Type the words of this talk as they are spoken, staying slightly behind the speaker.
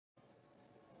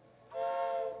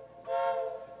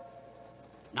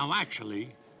Now,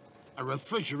 actually, a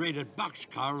refrigerated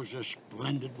boxcar is a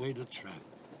splendid way to travel.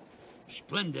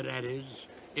 Splendid, that is,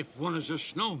 if one is a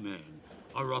snowman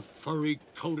or a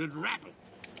furry-coated rabbit.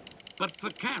 But for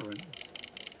Karen...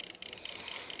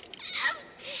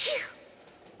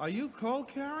 Are you cold,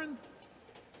 Karen?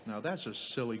 Now, that's a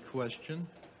silly question.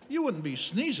 You wouldn't be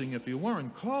sneezing if you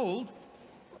weren't cold.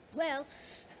 Well,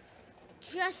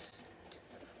 just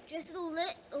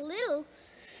a little.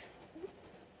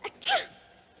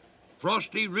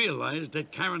 Frosty realized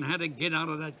that Karen had to get out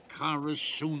of that car as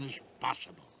soon as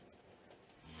possible.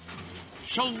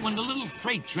 So when the little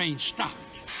freight train stopped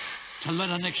to let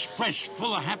an express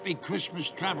full of happy Christmas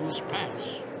travelers pass,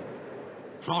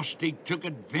 Frosty took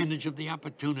advantage of the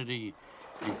opportunity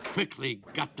and quickly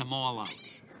got them all out.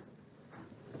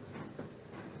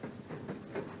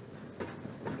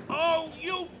 Oh,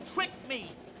 you tricked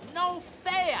me! No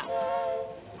fair!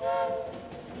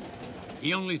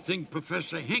 The only thing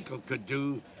Professor Hinkle could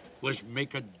do was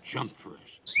make a jump for us.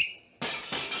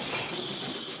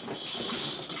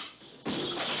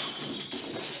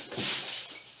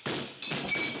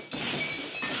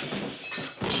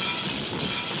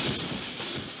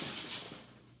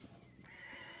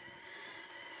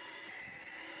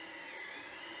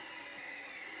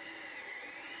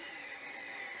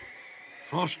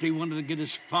 Frosty wanted to get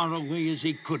as far away as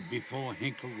he could before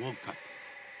Hinkle woke up.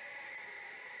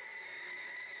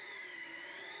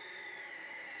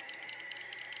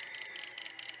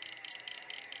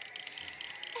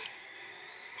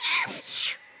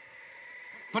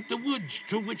 But the woods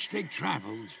through which they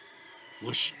traveled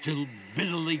were still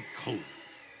bitterly cold.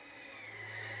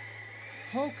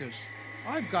 Hocus,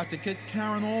 I've got to get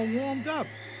Karen all warmed up,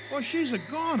 or she's a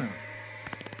goner.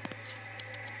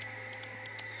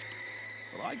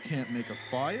 But I can't make a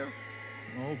fire.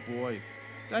 Oh, boy.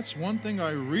 That's one thing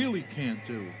I really can't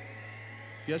do.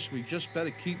 Guess we just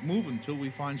better keep moving till we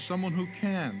find someone who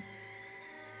can.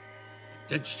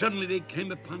 Then suddenly they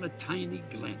came upon a tiny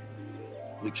glen,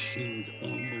 which seemed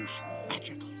almost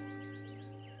magical.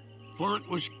 For it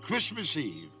was Christmas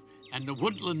Eve, and the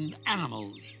woodland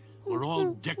animals were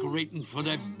all decorating for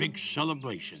their big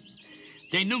celebration.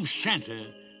 They knew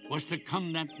Santa was to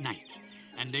come that night,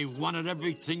 and they wanted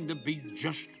everything to be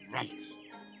just right.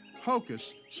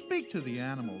 Hocus, speak to the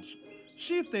animals.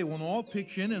 See if they won't all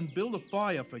pitch in and build a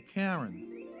fire for Karen.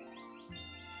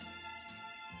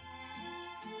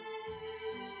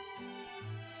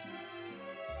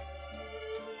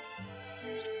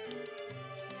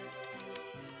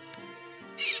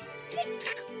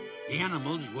 The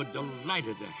animals were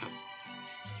delighted to help.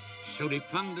 So they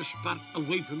found a spot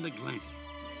away from the glen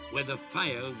where the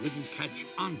fire wouldn't catch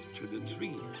onto the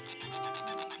trees.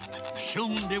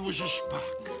 Soon there was a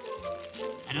spark,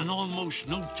 and in almost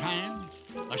no time,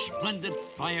 a splendid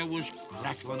fire was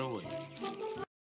crackling away.